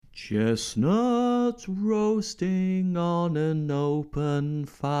Chestnuts roasting on an open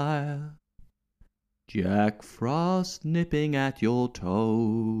fire. Jack Frost nipping at your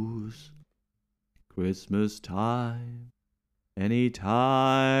toes. Christmas time,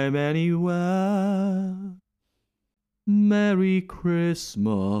 anytime, anywhere. Merry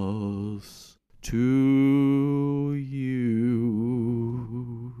Christmas to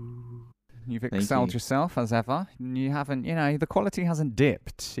you. You've excelled yourself as ever. You haven't, the quality hasn't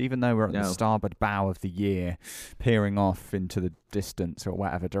dipped, even though we're at the starboard bow of the year, peering off into the distance or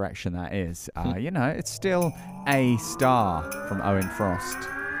whatever direction that is. It's still a star from Owen Frost.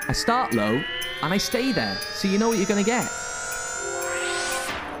 I start low and I stay there, so you know what you're going to get.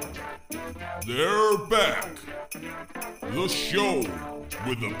 They're back. The show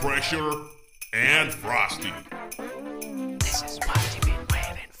with the Pressure and Frosty. This is what you've been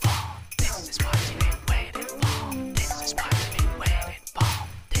waiting for. This is what you've been waiting for. This is what you've been waiting for.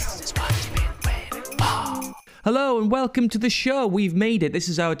 This is what you've been waiting for. Hello and welcome to the show. We've made it. This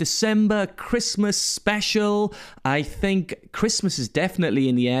is our December Christmas special. I think Christmas is definitely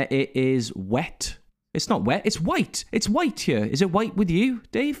in the air. It is wet. It's not wet. It's white. It's white here. Is it white with you,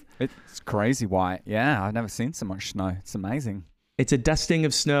 Dave? It's crazy white. Yeah, I've never seen so much snow. It's amazing. It's a dusting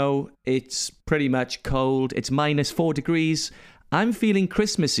of snow. It's pretty much cold. It's -4 degrees. I'm feeling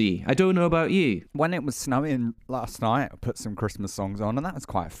Christmassy. I don't know about you. When it was snowing last night, I put some Christmas songs on, and that was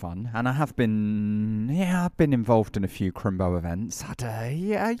quite fun. And I've been involved in a few Crimbo events. Had a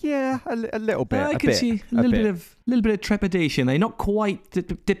little bit. I could see a little bit of trepidation. They're not quite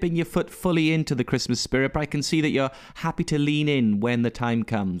dipping your foot fully into the Christmas spirit, but I can see that you're happy to lean in when the time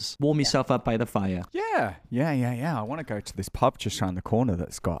comes. Warm yourself up by the fire. Yeah. I want to go to this pub just around the corner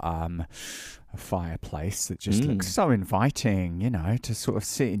that's got a fireplace that just looks so inviting, to sort of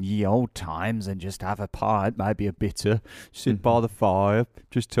sit in ye old times and just have a pint, maybe a bitter, sit by the fire,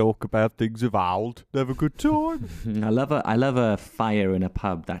 just talk about things of old, have a good time. I love a fire in a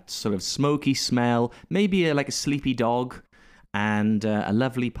pub. That sort of smoky smell, maybe like a sleepy dog, and a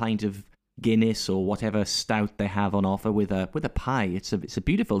lovely pint of Guinness or whatever stout they have on offer with a pie. It's a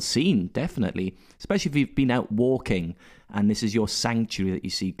beautiful scene, definitely, especially if you've been out walking and this is your sanctuary that you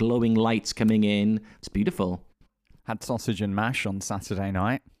see glowing lights coming in. It's beautiful. Had sausage and mash on Saturday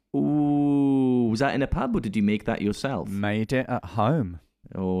night. Ooh, was that in a pub or did you make that yourself? Made it at home.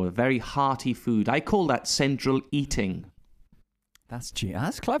 Oh, very hearty food. I call that central eating. That's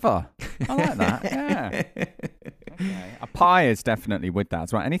clever. I like that. Yeah. Okay. A pie is definitely with that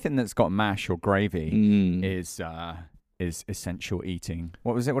as well. Anything that's got mash or gravy is essential eating.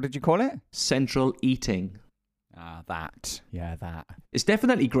 What was it? What did you call it? Central eating. That. Yeah, that. It's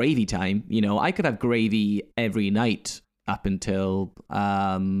definitely gravy time. I could have gravy every night up until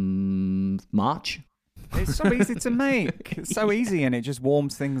March. It's so easy to make. It's so easy, and it just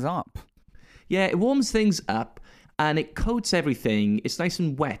warms things up. Yeah, it warms things up. And it coats everything. It's nice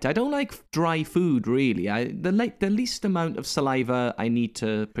and wet. I don't like dry food, really. The least amount of saliva I need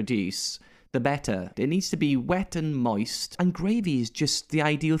to produce, the better. It needs to be wet and moist. And gravy is just the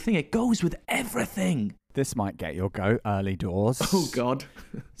ideal thing. It goes with everything. This might get your goat early doors. Oh, God.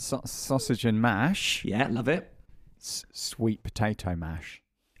 Sausage and mash. Yeah, love it. Sweet potato mash.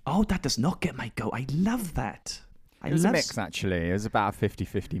 Oh, that does not get my goat. I love that. It was a mix, actually. It was about a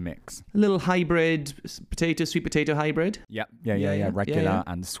 50-50 mix. A little hybrid, sweet potato hybrid? Yep. Yeah. Regular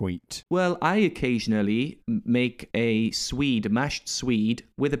and sweet. Well, I occasionally make a mashed swede,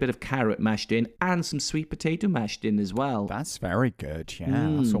 with a bit of carrot mashed in and some sweet potato mashed in as well. That's very good,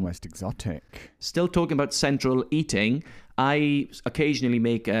 yeah. That's almost exotic. Still talking about central eating, I occasionally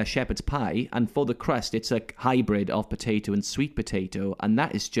make a shepherd's pie, and for the crust, it's a hybrid of potato and sweet potato, and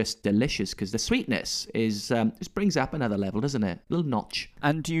that is just delicious because the sweetness just brings up another level, doesn't it? A little notch.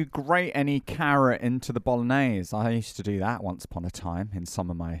 And do you grate any carrot into the bolognese? I used to do that once upon a time in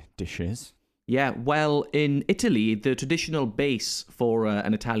some of my dishes. Yeah, well, in Italy, the traditional base for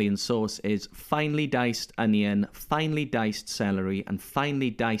an Italian sauce is finely diced onion, finely diced celery, and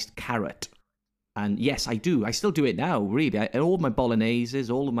finely diced carrot. And yes, I do. I still do it now, really. All my bologneses,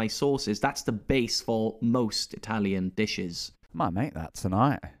 all of my sauces, that's the base for most Italian dishes. I might make that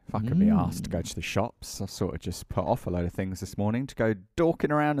tonight. If I could be asked to go to the shops, I sort of just put off a load of things this morning to go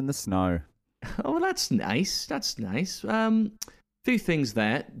dorking around in the snow. Oh, well, that's nice. That's nice. Few things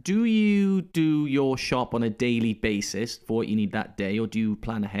there. Do you do your shop on a daily basis for what you need that day, or do you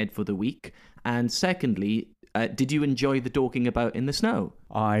plan ahead for the week? And secondly, did you enjoy the dorking about in the snow?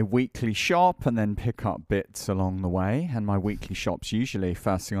 I weekly shop and then pick up bits along the way, and my weekly shop's usually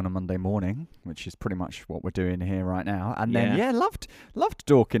first thing on a Monday morning, which is pretty much what we're doing here right now. And then, loved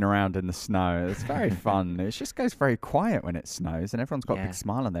dorking around in the snow. It's very fun. It just goes very quiet when it snows, and everyone's got a big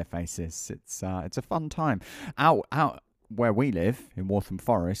smile on their faces. It's a fun time. Out where we live, in Waltham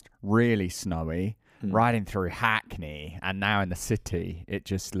Forest, really snowy, riding through Hackney, and now in the city, it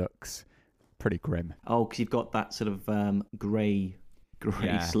just looks pretty grim. Oh, because you've got that sort of grey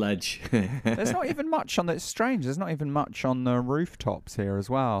sludge. There's not even much on the... It's strange, there's not even much on the rooftops here as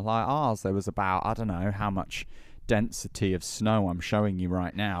well. Like ours, there was about, I don't know how much density of snow I'm showing you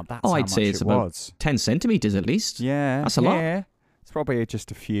right now. That's how I'd much say it's it about was. 10 centimetres at least. Yeah. That's a lot. Yeah. It's probably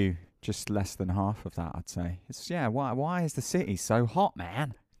just a few, just less than half of that, I'd say. Why is the city so hot,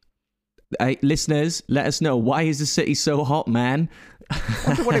 man? Hey, listeners, let us know. Why is the city so hot, man? I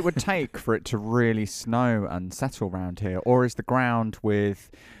wonder what it would take for it to really snow and settle around here. Or is the ground with...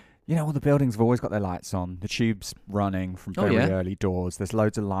 all the buildings have always got their lights on. The tube's running from very early doors. There's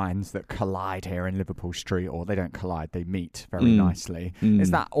loads of lines that collide here in Liverpool Street, or they don't collide, they meet very nicely.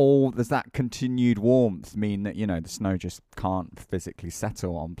 Is that all? Does that continued warmth mean that, the snow just can't physically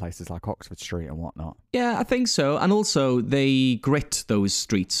settle on places like Oxford Street and whatnot? Yeah, I think so. And also, they grit those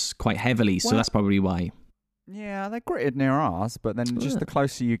streets quite heavily, so that's probably why. Yeah, they're gritted near ours, but then just the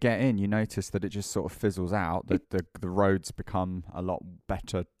closer you get in, you notice that it just sort of fizzles out. The roads become a lot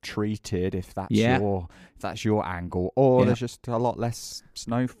better treated if that's your angle, or there's just a lot less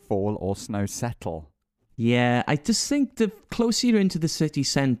snowfall or snow settle. Yeah, I just think the closer you're into the city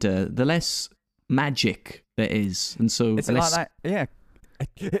centre, the less magic there is, and so is it like that? Yeah,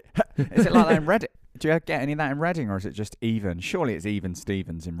 is it like that in Reading? Do you get any of that in Reading, or is it just even? Surely it's even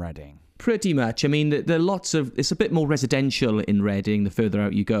Stevens in Reading. Pretty much. I mean, there are lots of... It's a bit more residential in Reading the further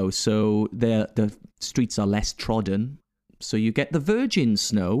out you go, so the streets are less trodden. So you get the virgin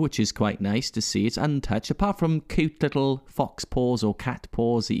snow, which is quite nice to see. It's untouched, apart from cute little fox paws or cat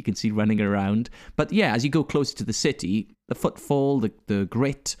paws that you can see running around. But yeah, as you go closer to the city, the footfall, the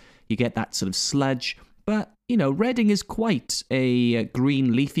grit, you get that sort of sludge. But, Reading is quite a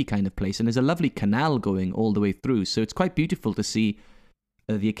green, leafy kind of place, and there's a lovely canal going all the way through. So it's quite beautiful to see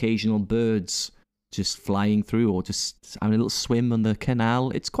the occasional birds just flying through or just having a little swim on the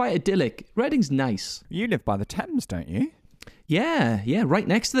canal. It's quite idyllic. Reading's nice. You live by the Thames, don't you? Yeah, right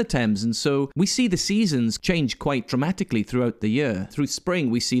next to the Thames. And so we see the seasons change quite dramatically throughout the year. Through spring,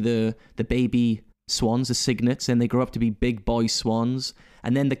 we see the baby swans, the cygnets, and they grow up to be big boy swans.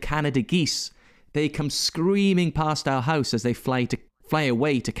 And then the Canada geese, they come screaming past our house as they fly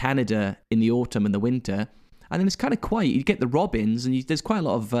away to Canada in the autumn and the winter. And then it's kind of quiet. You get the robins, and there's quite a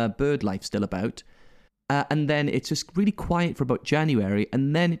lot of bird life still about. And then it's just really quiet for about January,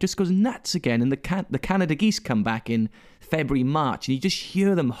 and then it just goes nuts again. And the Canada geese come back in February, March, and you just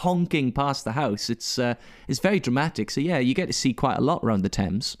hear them honking past the house. It's very dramatic. So yeah, you get to see quite a lot around the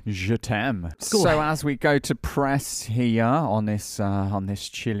Thames. Je t'aime. Cool. So as we go to press here on this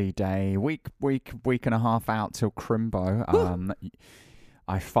chilly day, week and a half out till Crimbo.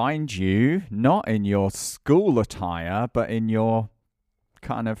 I find you not in your school attire, but in your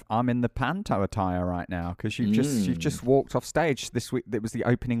I'm in the panto attire right now, because you've just walked off stage this week. It was the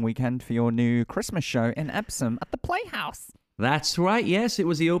opening weekend for your new Christmas show in Epsom at the Playhouse. That's right. Yes, it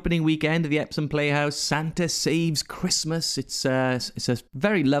was the opening weekend of the Epsom Playhouse. Santa Saves Christmas. It's a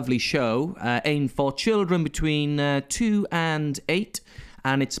very lovely show aimed for children between 2 and 8.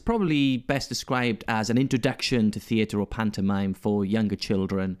 And it's probably best described as an introduction to theatre or pantomime for younger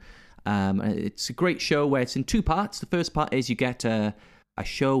children. It's a great show where it's in 2 parts. The first part is you get a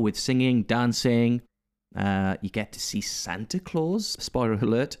show with singing, dancing. You get to see Santa Claus, spoiler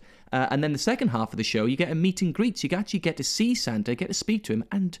alert. And then the second half of the show, you get a meet and greet. So you actually get to see Santa, get to speak to him.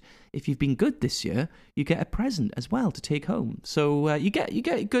 And if you've been good this year, you get a present as well to take home. So you get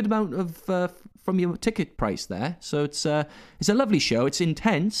a good amount of from your ticket price there. So it's a lovely show. It's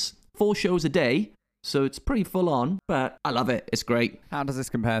intense, 4 shows a day. So it's pretty full on, but I love it. It's great. How does this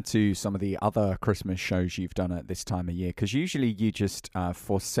compare to some of the other Christmas shows you've done at this time of year? Because usually you just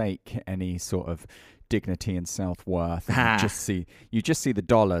forsake any sort of dignity and self-worth. And you just see the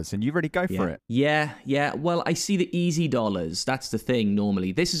dollars, and you really go for it. Yeah. Well, I see the easy dollars. That's the thing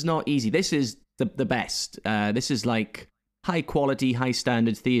normally. This is not easy. This is the best. This is like high quality, high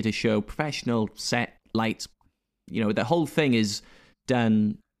standard theatre show, professional set, lights. The whole thing is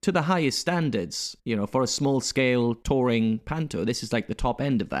done to the highest standards, for a small scale touring panto. This is like the top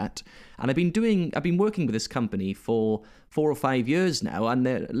end of that. And I've been working with this company for 4 or 5 years now, and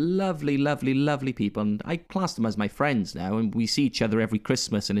they're lovely, lovely, lovely people. And I class them as my friends now, and we see each other every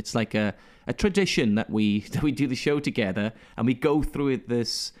Christmas, and it's like a tradition that we do the show together, and we go through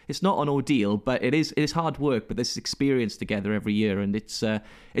this. It's not an ordeal, but it is hard work, but this experience together every year, and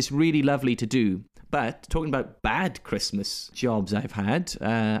it's really lovely to do. But talking about bad Christmas jobs I've had,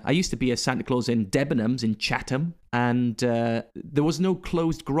 I used to be a Santa Claus in Debenhams in Chatham, and there was no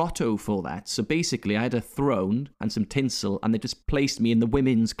closed grotto for that. So basically, I had a throne and some tinsel, and they just placed me in the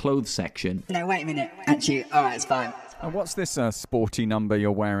women's clothes section. No, wait a minute. Actually, all right, it's fine. And what's this sporty number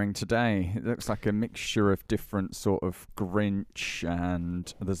you're wearing today? It looks like a mixture of different sort of Grinch,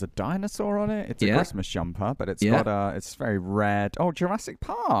 and there's a dinosaur on it. It's a Christmas jumper, but it's it's very red. Oh, Jurassic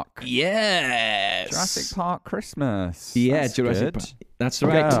Park. Yes. Jurassic Park Christmas. Yeah, That's Jurassic good. Park. That's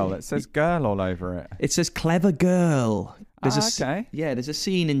right. Girl. It says girl all over it. It says clever girl. Okay. There's a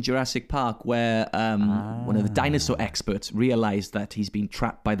scene in Jurassic Park where one of the dinosaur experts realized that he's been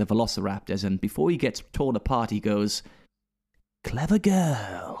trapped by the velociraptors, and before he gets torn apart, he goes, "Clever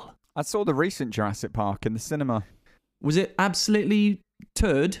girl." I saw the recent Jurassic Park in the cinema. Was it absolutely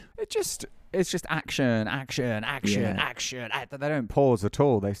turd? It's just action. Yeah. They don't pause at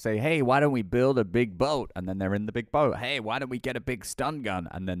all. They say, hey, why don't we build a big boat? And then they're in the big boat. Hey, why don't we get a big stun gun?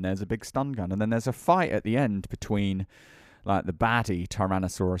 And then there's a big stun gun. And then there's a fight at the end between like the baddie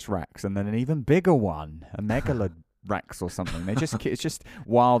Tyrannosaurus Rex and then an even bigger one, a Megalorex or something. It's just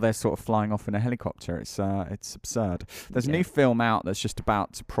while they're sort of flying off in a helicopter. It's absurd. There's a new film out that's just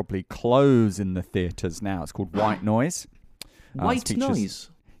about to probably close in the theaters now. It's called White Noise. White Noise.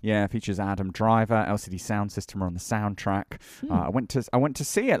 Yeah, it features Adam Driver. LCD Sound System are on the soundtrack. I went to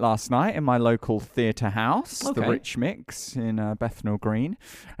see it last night in my local theatre house, the Rich Mix in Bethnal Green.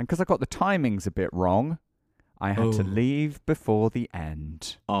 And because I got the timings a bit wrong, I had to leave before the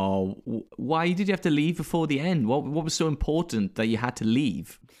end. Oh, why did you have to leave before the end? What was so important that you had to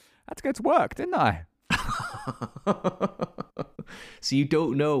leave? I had to go to work, didn't I? So you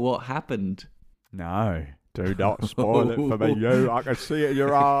don't know what happened? No. Do not spoil it for me, you. I can see it in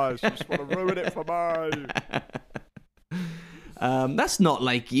your eyes. You just want to ruin it for me. That's not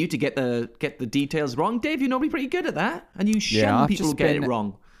like you to get the details wrong. Dave, you're normally pretty good at that. And you shun people who get it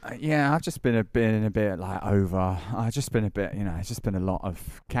wrong. I've just been a bit like over. I've just been a bit, it's just been a lot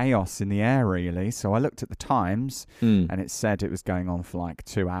of chaos in the air, really. So I looked at the times, and it said it was going on for like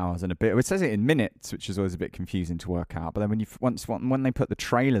 2 hours and a bit. It says it in minutes, which is always a bit confusing to work out. But then when they put the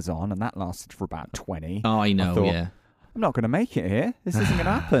trailers on, and that lasted for about 20. Oh, I know. I thought, yeah. I'm not going to make it here. This isn't going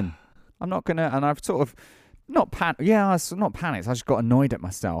to happen. I'm not going to. And I've sort of not panicked. Yeah, I was not panicked. I just got annoyed at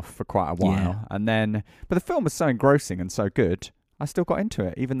myself for quite a while, and then. But the film was so engrossing and so good. I still got into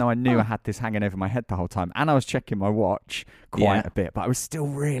it, even though I knew I had this hanging over my head the whole time. And I was checking my watch quite a bit. But I was still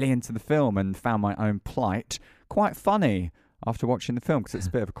really into the film and found my own plight quite funny after watching the film because it's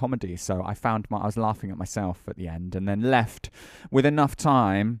a bit of a comedy. So I was laughing at myself at the end and then left with enough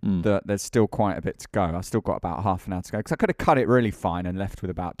time that there's still quite a bit to go. I've still got about half an hour to go because I could have cut it really fine and left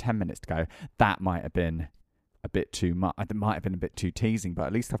with about 10 minutes to go. That might have been a bit too much. It might have been a bit too teasing, but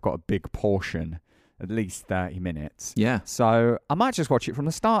at least I've got a big portion. At least 30 minutes. Yeah. So I might just watch it from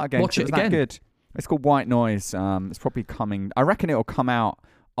the start again. Watch it again. That good. It's called White Noise. It's probably coming. I reckon it'll come out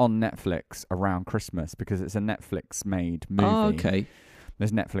on Netflix around Christmas because it's a Netflix-made movie. Oh, okay.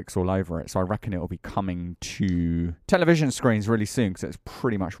 There's Netflix all over it. So I reckon it'll be coming to television screens really soon because it's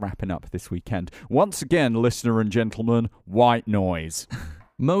pretty much wrapping up this weekend. Once again, listener and gentlemen, White Noise.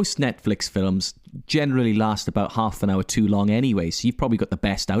 Most Netflix films generally last about half an hour too long anyway, so you've probably got the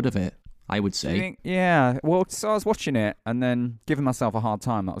best out of it. I would say. Yeah. Well, so I was watching it and then giving myself a hard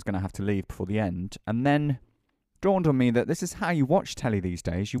time that I was going to have to leave before the end. And then dawned on me that this is how you watch telly these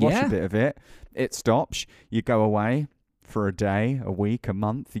days. You watch a bit of it, it stops, you go away for a day, a week, a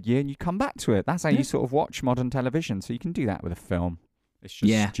month, a year, and you come back to it. That's how you sort of watch modern television. So you can do that with a film. It's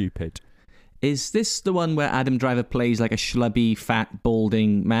just stupid. Is this the one where Adam Driver plays like a schlubby, fat,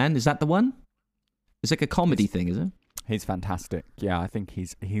 balding man? Is that the one? It's like a comedy thing, is it? He's fantastic. Yeah, I think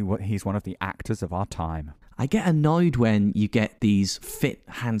he's one of the actors of our time. I get annoyed when you get these fit,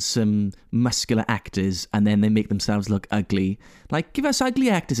 handsome, muscular actors and then they make themselves look ugly. Like, give us ugly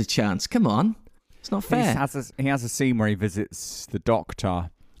actors a chance. Come on. It's not fair. He has a scene where he visits the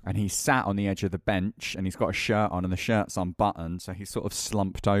doctor and he's sat on the edge of the bench and he's got a shirt on and the shirt's unbuttoned, so he's sort of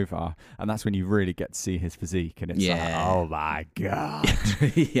slumped over, and that's when you really get to see his physique, and it's like, oh my God.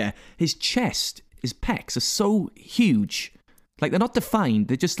 Yeah. His chest, his pecs are so huge. Like, they're not defined.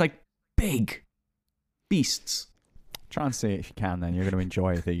 They're just like big beasts. Try and see it if you can. Then you're going to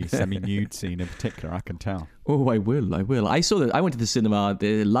enjoy the semi-nude scene in particular. I can tell. Oh, I will. I went to the cinema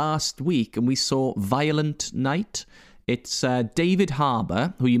the last week and we saw Violent Night. It's David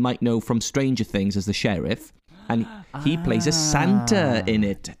Harbour, who you might know from Stranger Things as the sheriff, and he plays a Santa in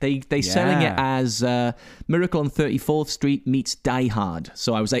it. They're selling it as Miracle on 34th Street meets Die Hard.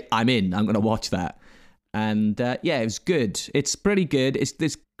 So I was like, I'm in. I'm going to watch that. And it was good. It's pretty good.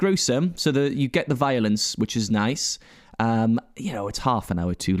 It's gruesome, so that you get the violence, which is nice. It's half an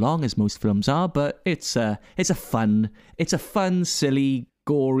hour too long, as most films are, but it's a fun, silly,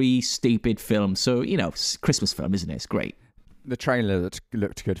 gory, stupid film. So Christmas film, isn't it? It's great. The trailer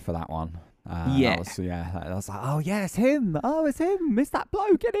looked good for that one. Yeah. I was like, oh yeah, it's him. Oh, it's him. It's that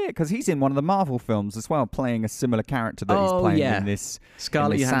bloke, isn't it? Because he's in one of the Marvel films as well, playing a similar character that he's playing in this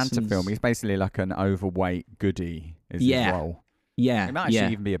Scarlett Santa film. He's basically like an overweight goody. Is his role. Yeah, he might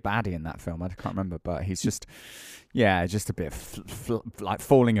actually even be a baddie in that film. I can't remember, but he's just a bit like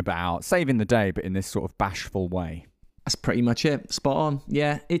falling about, saving the day, but in this sort of bashful way. That's pretty much it. Spot on.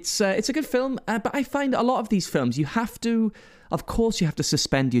 Yeah, it's a good film, but I find a lot of these films you have to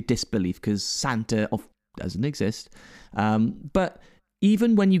suspend your disbelief because Santa doesn't exist. But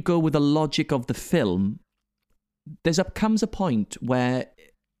even when you go with the logic of the film, comes a point where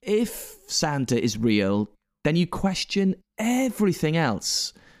if Santa is real, then you question everything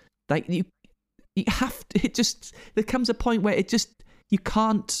else. Like you have to. There comes a point where he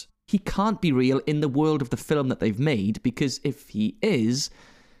can't be real in the world of the film that they've made, because if he is,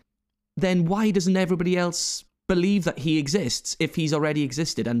 then why doesn't everybody else believe that he exists if he's already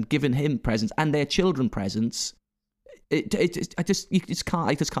existed and given him presents and their children presents? I just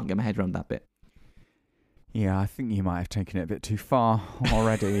can't get my head around that bit. Yeah, I think you might have taken it a bit too far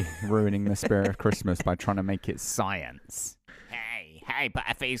already, ruining the spirit of Christmas by trying to make it science. Hey, but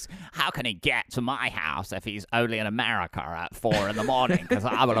how can he get to my house if he's only in America at 4 a.m? Because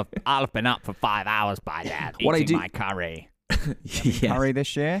I'll have been up for 5 hours by then eating my curry. Curry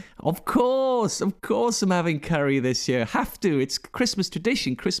this year? Of course I'm having curry this year. Have to. It's Christmas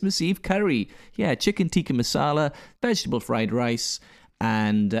tradition. Christmas Eve curry. Yeah, chicken tikka masala, vegetable fried rice,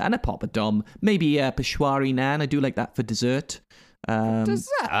 and a poppadom. Maybe a Peshwari naan. I do like that for dessert.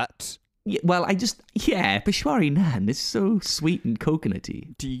 Dessert? Yeah, well, Peshwari naan is so sweet and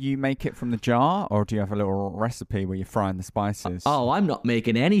coconutty. Do you make it from the jar, or do you have a little recipe where you're frying the spices? Oh, I'm not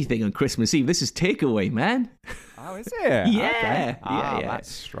making anything on Christmas Eve. This is takeaway, man. Oh, is it? Yeah. Okay. Yeah.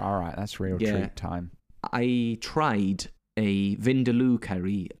 That's all right. That's real treat time. I tried a Vindaloo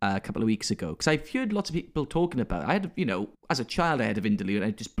curry a couple of weeks ago because I've heard lots of people talking about it. I had, as a child, I had a Vindaloo and I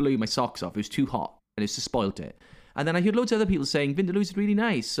just blew my socks off. It was too hot and it just spoilt it. And then I heard loads of other people saying Vindaloo's really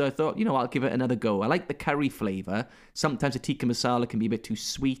nice. So I thought, I'll give it another go. I like the curry flavour. Sometimes a tikka masala can be a bit too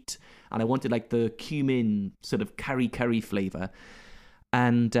sweet. And I wanted like the cumin sort of curry flavour.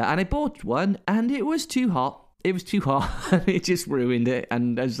 And I bought one and it was too hot. It was too hot. It just ruined it.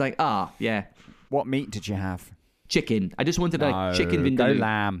 And I was like, yeah. What meat did you have? Chicken. I just wanted a chicken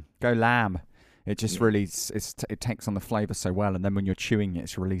Vindaloo. Go lamb. It just really, it takes on the flavour so well. And then when you're chewing it,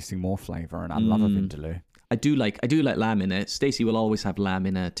 it's releasing more flavour. And I love a Vindaloo. I do like lamb in it. Stacey will always have lamb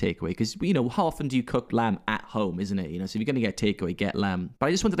in a takeaway because, how often do you cook lamb at home, isn't it? So if you're going to get takeaway, get lamb. But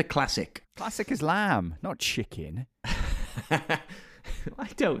I just wanted a classic. Classic is lamb, not chicken. I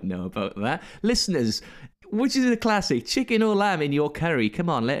don't know about that. Listeners, which is a classic, chicken or lamb in your curry? Come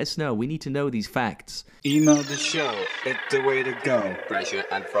on, let us know. We need to know these facts. Email the show. It's the way to go.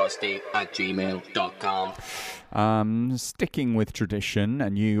 pressureandfrosty@gmail.com. Sticking with tradition,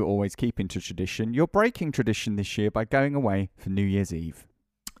 and you always keeping to tradition, you're breaking tradition this year by going away for New Year's Eve.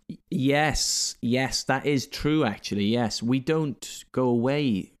 Yes, that is true, actually. Yes, we don't go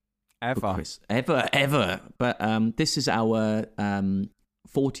away ever. But this is our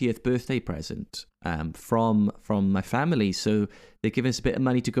 40th birthday present from my family. So they give us a bit of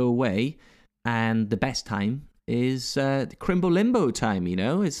money to go away, and the best time is the Crimbo Limbo time.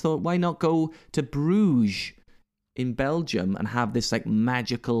 It's thought, why not go to Bruges in Belgium and have this like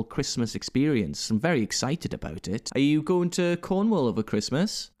magical Christmas experience? I'm very excited about it. Are you going to Cornwall over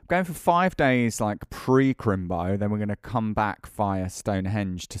Christmas? Going for 5 days like pre-Crimbo, then we're going to come back via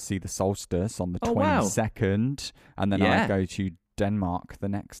Stonehenge to see the solstice on the 22nd, and then I go to Denmark the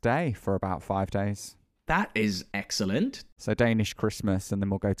next day for about 5 days. That is excellent. So Danish Christmas, and then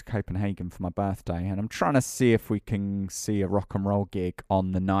we'll go to Copenhagen for my birthday, and I'm trying to see if we can see a rock and roll gig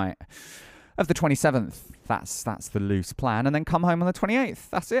on the night of the 27th. That's the loose plan, and then come home on the 28th.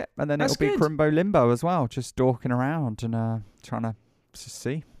 That's it, and then it'll be Crimbo Limbo as well, just dorking around and trying to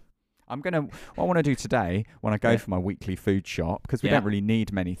see. What I want to do today when I go for my weekly food shop, because we don't really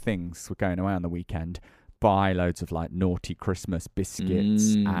need many things, we're going away on the weekend, buy loads of like naughty Christmas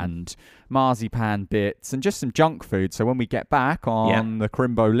biscuits and marzipan bits and just some junk food. So when we get back on the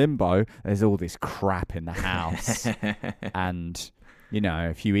Crimbo Limbo, there's all this crap in the house. And, you know,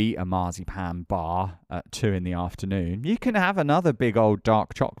 if you eat a marzipan bar at 2 p.m, you can have another big old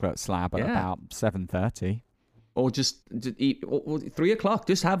dark chocolate slab at about 7:30. Or just eat or 3 o'clock.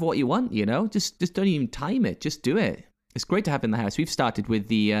 Just have what you want, you know. Just don't even time it. Just do it. It's great to have in the house. We've started with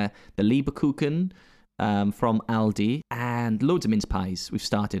the Leberkuchen from Aldi and loads of mince pies. We've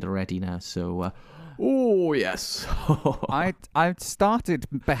started already now. So, oh yes. I started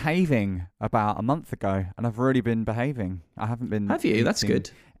behaving about a month ago, and I've really been behaving. I haven't been. Have you? That's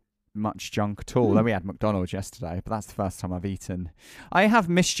good. Much junk at all. Though we had McDonald's yesterday, but that's the first time I've eaten. I have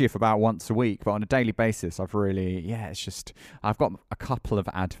mischief about once a week, but on a daily basis, I've really, it's just, I've got a couple of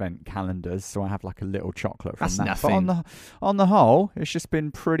advent calendars, so I have like a little chocolate from that's that. Nothing. But on the whole, it's just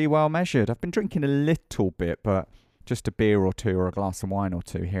been pretty well measured. I've been drinking a little bit, but just a beer or two or a glass of wine or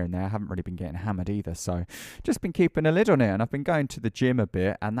two here and there. I haven't really been getting hammered either, so just been keeping a lid on it. And I've been going to the gym a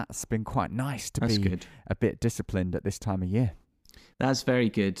bit, and that's been quite nice to be good. A bit disciplined at this time of year. That's very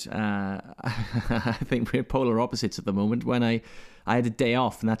good. I think we're polar opposites at the moment. When I had a day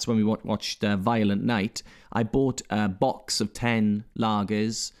off, and that's when we watched Violent Night, I bought a box of 10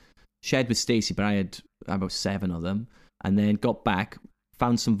 lagers, shared with Stacey, but I had about 7 of them, and then got back,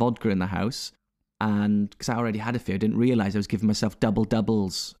 found some vodka in the house, and because I already had a few, I didn't realise I was giving myself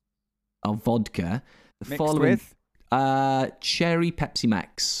doubles of vodka. Mixed with? Cherry Pepsi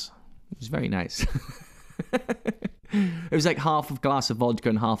Max. It was very nice. It was like half a glass of vodka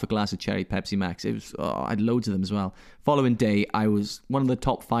and half a glass of Cherry Pepsi Max. It was, I had loads of them as well. Following day, I was one of the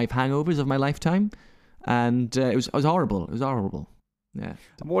top 5 hangovers of my lifetime, and it was horrible. It was horrible. Yeah.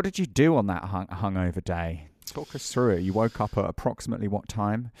 And what did you do on that hungover day? Talk us through it. You woke up at approximately what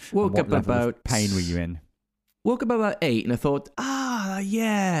time? Woke up about pain were you in? Woke up about 8, and I thought,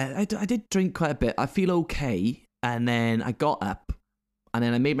 I did drink quite a bit. I feel okay. And then I got up, and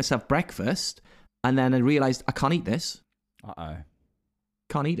then I made myself breakfast. And then I realised I can't eat this. Uh-oh.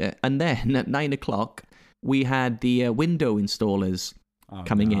 Can't eat it. And then at 9 o'clock, we had the window installers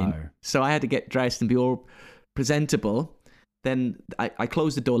coming in. So I had to get dressed and be all presentable. Then I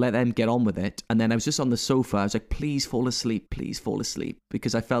closed the door, let them get on with it. And then I was just on the sofa. I was like, please fall asleep.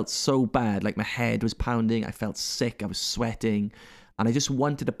 Because I felt so bad. Like my head was pounding. I felt sick. I was sweating. And I just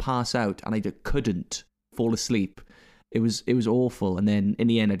wanted to pass out. And I just couldn't fall asleep. It was awful, and then in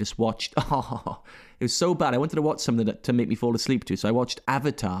the end I just watched. It was so bad. I wanted to watch something to make me fall asleep to, so I watched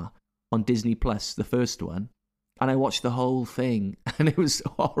Avatar on Disney Plus, the first one, and I watched the whole thing, and it was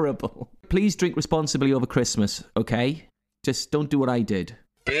horrible. Please drink responsibly over Christmas, okay? Just don't do what I did.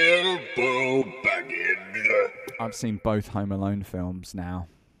 Bilbo Baggins. I've seen both Home Alone films now.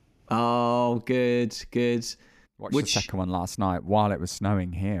 Oh, good. Watched the second one last night while it was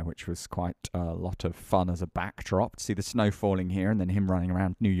snowing here, which was quite a lot of fun as a backdrop to see the snow falling here and then him running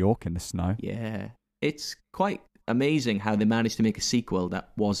around New York in the snow. Yeah. It's quite amazing how they managed to make a sequel that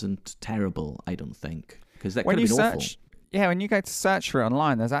wasn't terrible, I don't think. Because that could have been awful. Yeah, when you go to search for it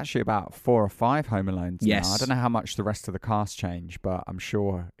online, there's actually about 4 or 5 Home Alones yes. now. I don't know how much the rest of the cast changed, but I'm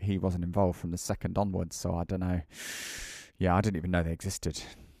sure he wasn't involved from the second onwards, so I don't know. Yeah, I didn't even know they existed.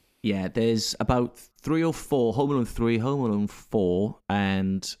 Yeah, there's about 3 or 4, Home Alone 3, Home Alone 4,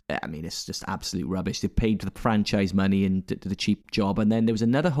 and I mean, it's just absolute rubbish. They paid the franchise money and did the cheap job. And then there was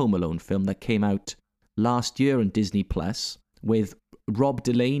another Home Alone film that came out last year on Disney Plus with Rob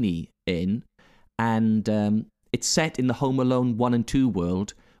Delaney in, and it's set in the Home Alone 1 and 2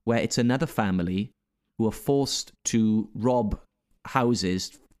 world, where it's another family who are forced to rob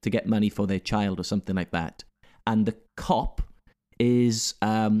houses to get money for their child or something like that. And the cop is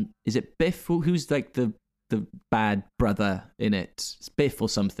it Biff, who's like the bad brother in it? It's Biff or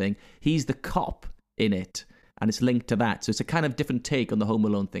something. He's the cop in it, and it's linked to that. So it's a kind of different take on the Home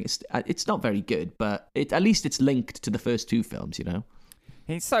Alone thing. It's not very good, but at least it's linked to the first 2 films, you know?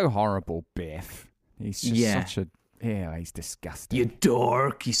 He's so horrible, Biff. He's just such a... Yeah, he's disgusting. You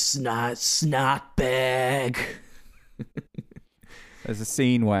dork, you snot bag. There's a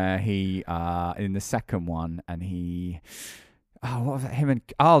scene where he, in the second one, and he... Oh, what was it?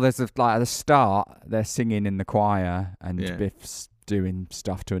 There's at the start, they're singing in the choir, and Biff's doing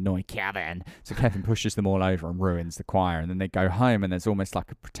stuff to annoy Kevin. So Kevin pushes them all over and ruins the choir, and then they go home, and there's almost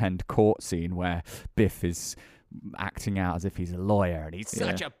like a pretend court scene where Biff is acting out as if he's a lawyer, and he's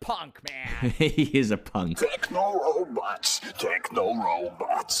such a punk, man. He is a punk. Techno-robots,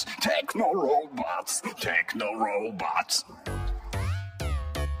 techno-robots, techno-robots, techno-robots.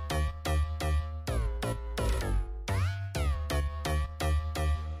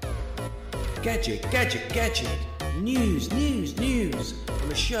 Gadget, gadget, gadget. News, news, news. From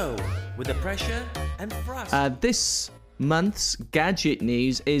a show with the pressure and frost. This month's gadget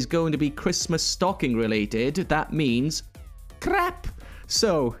news is going to be Christmas stocking related. That means crap.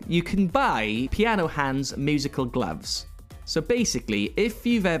 So you can buy Piano Hands musical gloves. So basically, if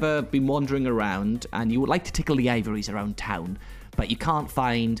you've ever been wandering around and you would like to tickle the ivories around town, but you can't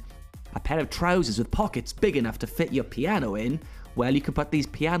find a pair of trousers with pockets big enough to fit your piano in, well, you can put these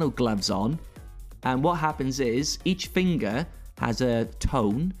piano gloves on, and what happens is each finger has a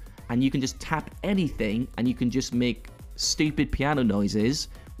tone, and you can just tap anything, and you can just make stupid piano noises,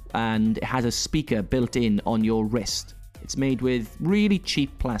 and it has a speaker built in on your wrist. It's made with really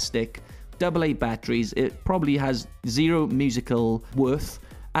cheap plastic, AA batteries. It probably has zero musical worth,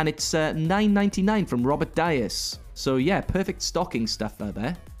 and it's $9.99 from Robert Dias. So yeah, perfect stocking stuffer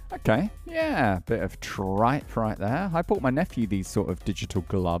there. Okay, yeah, bit of tripe right there. I bought my nephew these sort of digital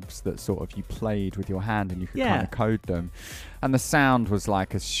gloves that sort of you played with your hand and you could kind of code them. And the sound was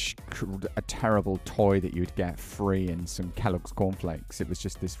like a terrible toy that you'd get free in some Kellogg's cornflakes. It was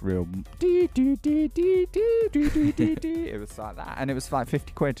just this real it was like that, and it was like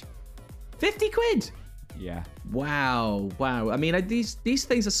 50 quid. 50 quid? Yeah. Wow. I mean, these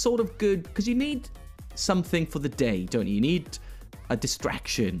things are sort of good because you need something for the day, don't you? You need a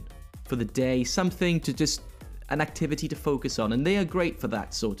distraction for the day, something to just, an activity to focus on, and they are great for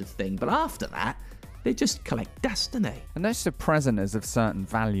that sort of thing. But after that, they just collect dust, don't they? Unless the present is of certain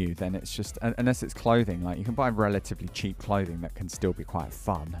value, then it's just, unless it's clothing, like you can buy relatively cheap clothing that can still be quite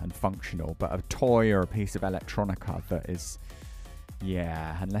fun and functional, but a toy or a piece of electronica that is,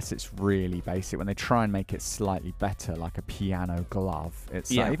 yeah, unless it's really basic, when they try and make it slightly better, like a piano glove,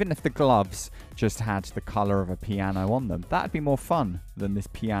 it's like, even if the gloves just had the colour of a piano on them, that'd be more fun than this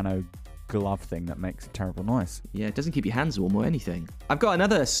piano glove thing that makes a terrible noise. Yeah, it doesn't keep your hands warm or anything. I've got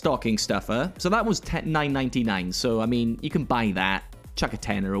another stocking stuffer. So that was $9.99. So, I mean, you can buy that, chuck a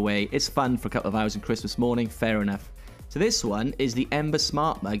tenner away. It's fun for a couple of hours on Christmas morning. Fair enough. So this one is the Ember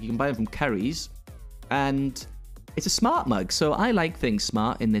Smart Mug. You can buy them from Curry's. And it's a smart mug, so I like things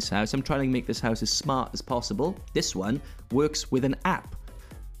smart in this house. I'm trying to make this house as smart as possible. This one works with an app,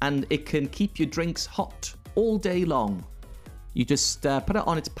 and it can keep your drinks hot all day long. You just put it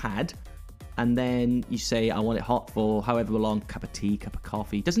on its pad, and then you say, I want it hot for however long, cup of tea, cup of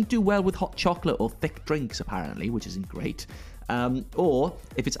coffee. It doesn't do well with hot chocolate or thick drinks, apparently, which isn't great. Or,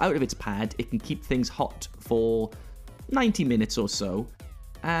 if it's out of its pad, it can keep things hot for 90 minutes or so.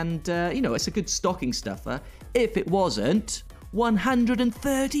 And, it's a good stocking stuffer. If it wasn't,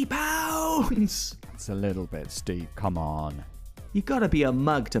 £130. It's a little bit steep, come on. You gotta be a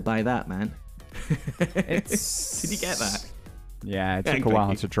mug to buy that, man. Did you get that? Yeah, it took a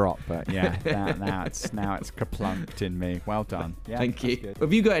while to drop, but yeah, now it's kaplunked in me. Well done. Yeah, thank you. Good.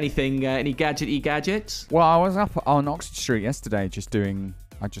 Have you got anything, any gadgets? Well, I was up on Oxford Street yesterday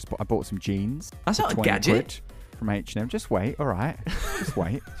I bought some jeans. That's not a gadget. Quid from H&M. Just wait, all right.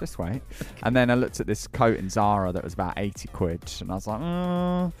 Just wait. And then I looked at this coat in Zara that was about 80 quid, and I was like,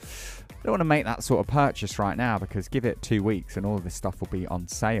 I don't want to make that sort of purchase right now because give it 2 weeks and all of this stuff will be on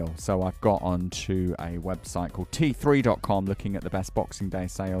sale. So I've got onto a website called T3.com looking at the best Boxing Day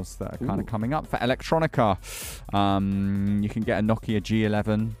sales that are kind of coming up for electronica. You can get a Nokia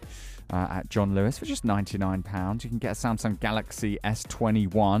G11 at John Lewis for just £99. You can get a Samsung Galaxy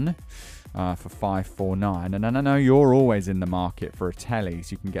S21 for $549, and I know you're always in the market for a telly,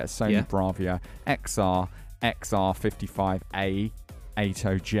 so you can get a Sony Bravia XR XR55A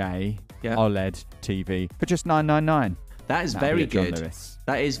 80J OLED TV for just $999. That is very good.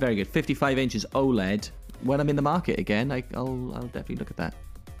 That is very good. 55 inches OLED. When I'm in the market again, I'll definitely look at that.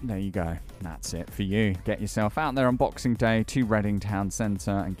 There you go. That's it for you. Get yourself out there on Boxing Day to Reading Town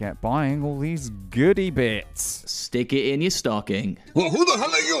Centre and get buying all these goodie bits. Stick it in your stocking. Well, who the hell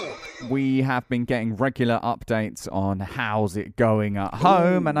are you? We have been getting regular updates on how's it going at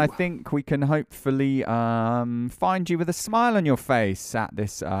home, and I think we can hopefully find you with a smile on your face at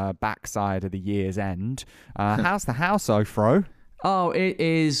this backside of the year's end. How's the house, Ofro? Oh, it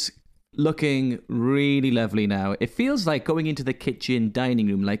is looking really lovely now. It feels like going into the kitchen dining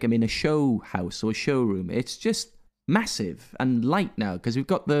room like I'm in a show house or a showroom. It's just massive and light now because we've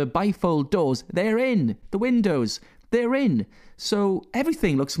got the bifold doors. They're in. The windows, they're in. So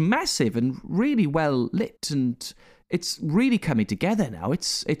everything looks massive and really well lit, and it's really coming together now.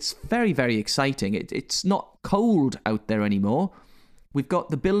 It's very, very exciting. It's not cold out there anymore. We've got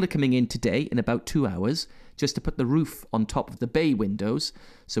the builder coming in today in about 2 hours just to put the roof on top of the bay windows.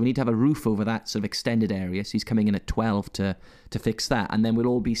 So we need to have a roof over that sort of extended area. So he's coming in at 12 to fix that. And then we'll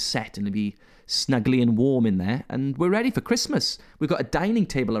all be set and it'll be snugly and warm in there. And we're ready for Christmas. We've got a dining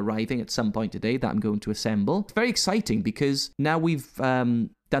table arriving at some point today that I'm going to assemble. It's very exciting because now we've done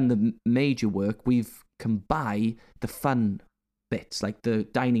the major work. We can buy the fun bits like the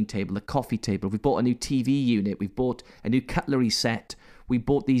dining table, the coffee table. We've bought a new TV unit. We've bought a new cutlery set. We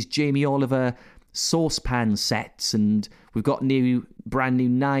bought these Jamie Oliver saucepan sets, and we've got brand new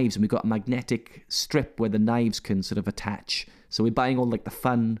knives, and we've got a magnetic strip where the knives can sort of attach. So we're buying all like the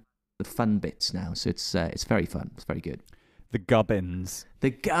fun bits now. So it's very fun. It's very good. The gubbins. The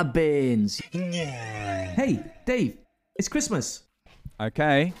gubbins. Hey, Dave, it's Christmas.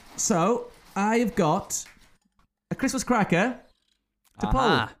 Okay. So I've got a Christmas cracker to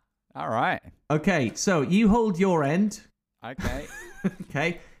pull. All right. Okay, so you hold your end. Okay.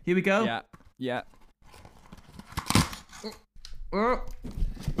 Okay, here we go. Yeah. Yeah.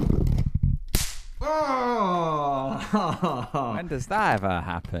 Oh! When does that ever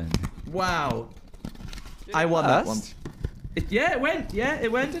happen? Wow. I won that one. Yeah, it went. Yeah,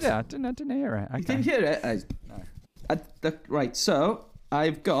 it went. Did it? I didn't hear it. Okay. You didn't hear it? No. Right, so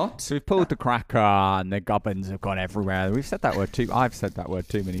I've got... So we've pulled the cracker and the gubbins have gone everywhere. We've said that word too... I've said that word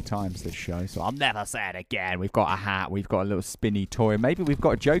too many times this show, so I'll never say it again. We've got a hat. We've got a little spinny toy. Maybe we've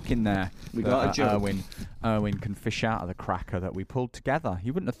got a joke in there. We've got a joke. Erwin can fish out of the cracker that we pulled together.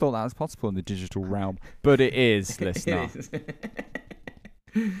 You wouldn't have thought that was possible in the digital realm, but it is, listener.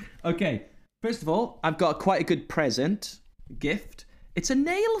 Okay, first of all, I've got quite a good gift. It's a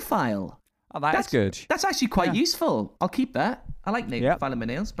nail file. Oh, that's good. That's actually quite useful. I'll keep that. I like filing my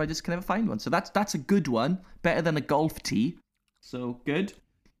nails, but I just can never find one. So that's a good one. Better than a golf tee. So good.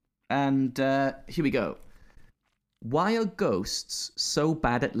 And here we go. Why are ghosts so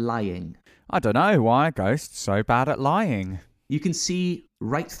bad at lying? I don't know. Why are ghosts so bad at lying? You can see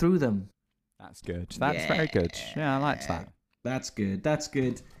right through them. That's good. That's very good. Yeah, I like that. That's good. That's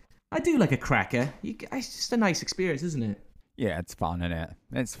good. I do like a cracker. It's just a nice experience, isn't it? Yeah, it's fun, isn't it?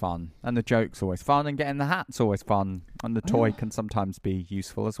 It's fun. And the joke's always fun, and getting the hat's always fun. And the toy can sometimes be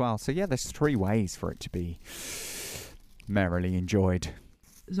useful as well. So yeah, there's 3 ways for it to be merrily enjoyed.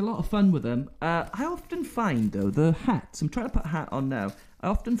 There's a lot of fun with them. I often find, though, the hats... I'm trying to put a hat on now. I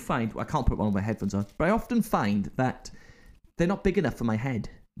often find... I can't put one of my headphones on. But I often find that they're not big enough for my head,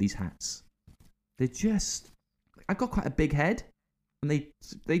 these hats. They're just... I've got quite a big head. And they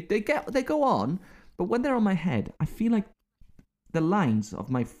go on. But when they're on my head, I feel like the lines of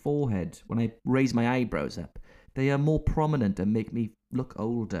my forehead, when I raise my eyebrows up, they are more prominent and make me look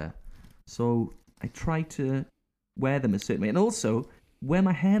older. So I try to wear them a certain way. And also, where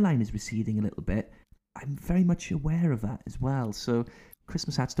my hairline is receding a little bit, I'm very much aware of that as well. So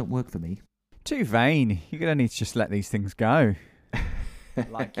Christmas hats don't work for me. Too vain. You're going to need to just let these things go.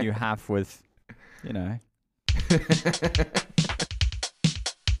 Like you have with, you know.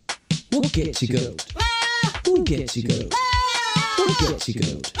 What gets you goat? Who gets you goat? What gets you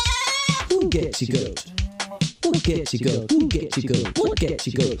goat? Who gets you goat? What gets you goat? Who gets you goat? What gets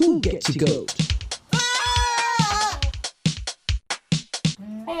you goat? Who gets you goat?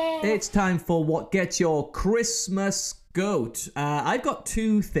 It's time for What Gets Your Christmas Goat. I've got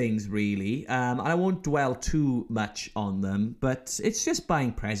 2 things, really. I won't dwell too much on them, but it's just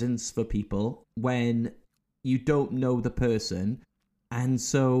buying presents for people when you don't know the person. And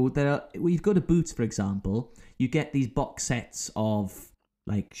so we've got to Boots, for example. You get these box sets of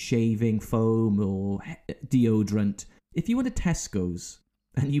like shaving foam or deodorant. If you went to Tesco's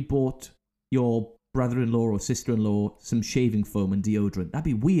and you bought your brother-in-law or sister-in-law some shaving foam and deodorant, that'd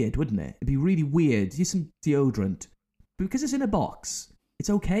be weird, wouldn't it? It'd be really weird. Use some deodorant. But because it's in a box, it's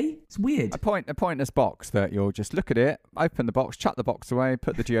okay. It's weird. A pointless box that you'll just look at it, open the box, chuck the box away,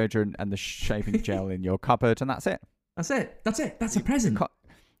 put the deodorant and the shaving gel in your cupboard, and that's it. That's it. That's a present.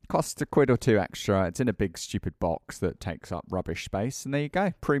 Costs £1 or £2 extra. It's in a big stupid box that takes up rubbish space, and there you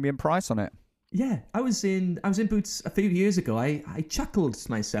go. Premium price on it. Yeah, I was in Boots a few years ago. I chuckled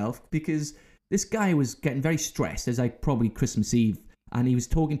to myself because this guy was getting very stressed. It was like probably Christmas Eve, and he was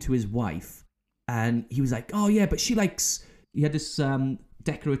talking to his wife, and he was like, "Oh yeah, but she likes." He had this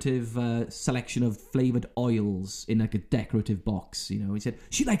decorative selection of flavored oils in like a decorative box. You know, he said,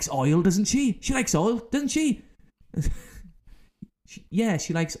 "She likes oil, doesn't she? She likes oil, doesn't she?" Yeah,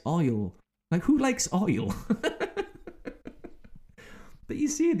 she likes oil. Like, who likes oil? But you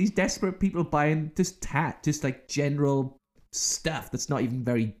see these desperate people buying just like general stuff that's not even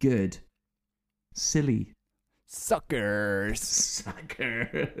very good. Silly. Suckers.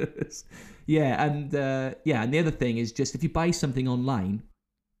 Suckers. Yeah, and the other thing is just if you buy something online,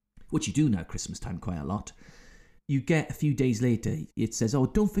 which you do now Christmas time quite a lot, you get a few days later, it says, oh,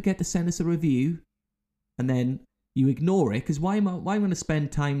 don't forget to send us a review. And then you ignore it, because why am I going to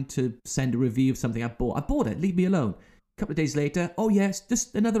spend time to send a review of something I bought? I bought it, leave me alone. A couple of days later, oh yes,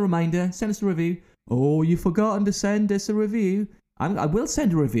 just another reminder, send us a review. Oh, you've forgotten to send us a review. I will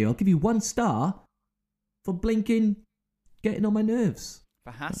send a review. I'll give you 1 star for blinking, getting on my nerves.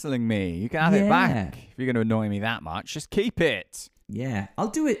 For hassling me. You can have it back. If you're going to annoy me that much, just keep it. Yeah, I'll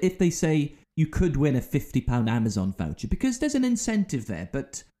do it if they say you could win a £50 Amazon voucher, because there's an incentive there,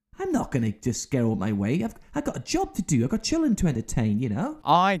 but I'm not going to just go out my way. I've got a job to do. I've got children to entertain, you know?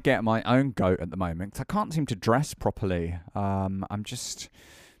 I get my own goat at the moment because I can't seem to dress properly. I'm just...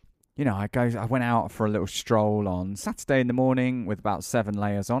 I went out for a little stroll on Saturday in the morning with about 7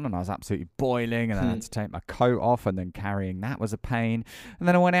 layers on, and I was absolutely boiling, and then I had to take my coat off, and then carrying that was a pain. And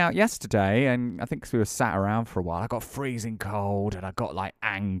then I went out yesterday, and I think 'cause we were sat around for a while, I got freezing cold, and I got like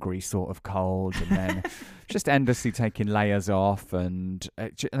angry sort of cold, and then just endlessly taking layers off, and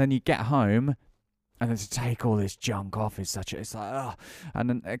then you get home, and then to take all this junk off it's like, ugh. And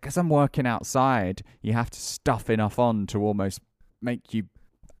then because I'm working outside, you have to stuff enough on to almost make you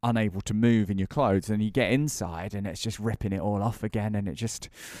unable to move in your clothes, and you get inside and it's just ripping it all off again, and it just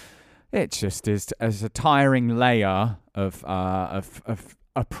is as a tiring layer of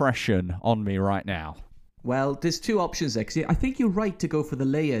oppression on me right now. Well, there's 2 options there, because I think you're right to go for the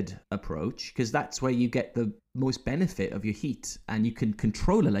layered approach, because that's where you get the most benefit of your heat, and you can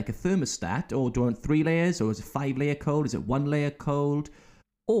control it like a thermostat. Or do you want 3 layers, or is it 5-layer cold? Is it 1 layer cold?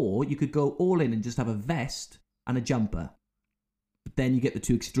 Or you could go all in and just have a vest and a jumper. But then you get the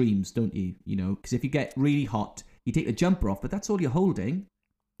 2 extremes, don't you? You know, because if you get really hot, you take the jumper off, but that's all you're holding,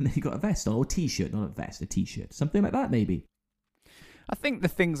 and then you got a vest on, or a t-shirt, not a vest, a t-shirt, something like that maybe. I think the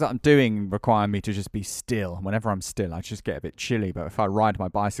things that I'm doing require me to just be still. Whenever I'm still, I just get a bit chilly. But if I ride my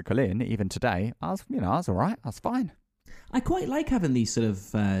bicycle in, even today, I was all right. I was fine. I quite like having these sort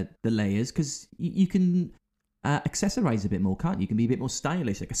of the layers, because you can accessorize a bit more, can't you? You can be a bit more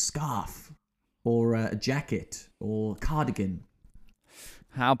stylish, like a scarf or a jacket or cardigan.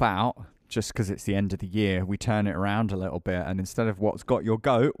 How about, just because it's the end of the year, we turn it around a little bit, and instead of what's got your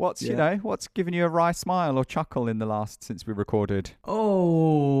goat, what's giving you a wry smile or chuckle since we recorded?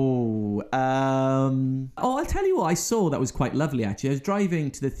 I'll tell you what I saw that was quite lovely, actually. I was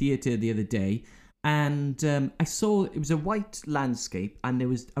driving to the theatre the other day, and I saw it was a white landscape, and there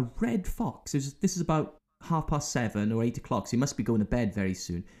was a red fox. This is about 7:30 or 8 o'clock, so he must be going to bed very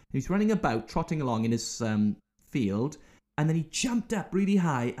soon. He was running about, trotting along in his field, and then he jumped up really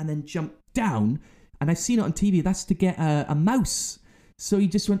high and then jumped down. And I've seen it on TV. That's to get a mouse. So he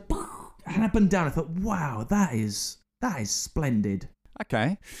just went up and down. I thought, wow, that is splendid.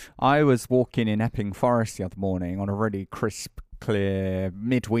 Okay. I was walking in Epping Forest the other morning on a really crisp, clear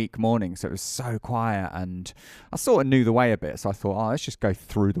midweek morning. So it was so quiet, and I sort of knew the way a bit. So I thought, let's just go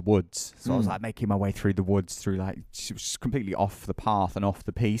through the woods. So I was like making my way through the woods, through just completely off the path and off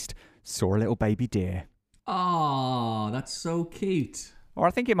the piste. Saw a little baby deer. Oh, that's so cute. Or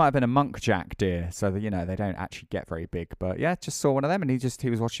I think it might have been a munkjack deer, so that, they don't actually get very big. But yeah, just saw one of them, and he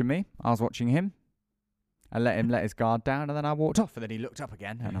was watching me. I was watching him. I let him let his guard down, and then I walked off, and then he looked up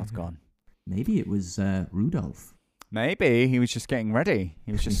again, and I was gone. Maybe it was Rudolph. Maybe he was just getting ready.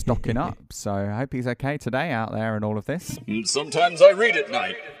 He was just stocking up. So I hope he's okay today out there and all of this. Sometimes I read at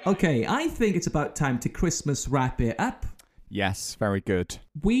night. Okay, I think it's about time to Christmas wrap it up. Yes, very good.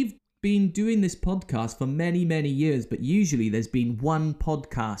 We've been doing this podcast for many, many years, but usually there's been 1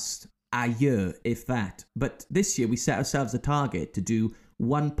 podcast a year, if that. But this year we set ourselves a target to do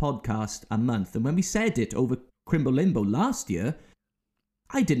 1 podcast a month. And when we said it over Crimble Limbo last year,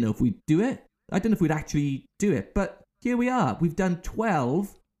 I didn't know if we'd do it. I don't know if we'd actually do it. But here we are. We've done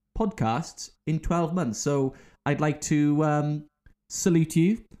 12 podcasts in 12 months. So I'd like to salute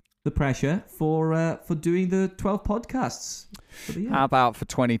you, the pressure, for doing the 12 podcasts for the year. How about for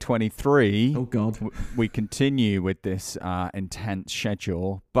 2023? Oh, God. We continue with this intense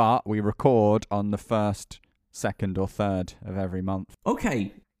schedule, but we record on the 1st, 2nd, or 3rd of every month.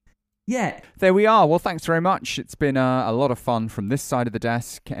 Okay. Yeah. There we are. Well, thanks very much. It's been a lot of fun from this side of the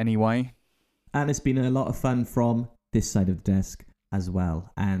desk anyway. And it's been a lot of fun from this side of the desk as well.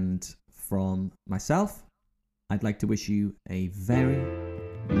 And from myself, I'd like to wish you a very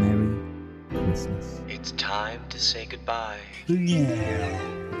Merry Christmas. It's time to say goodbye. Yeah.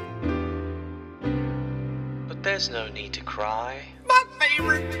 But there's no need to cry. My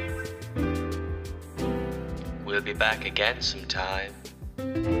favorite. We'll be back again sometime.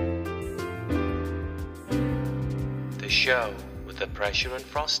 show with the Pressure and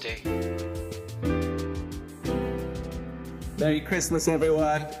Frosty. Merry Christmas,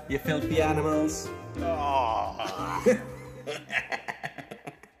 everyone, you filthy animals.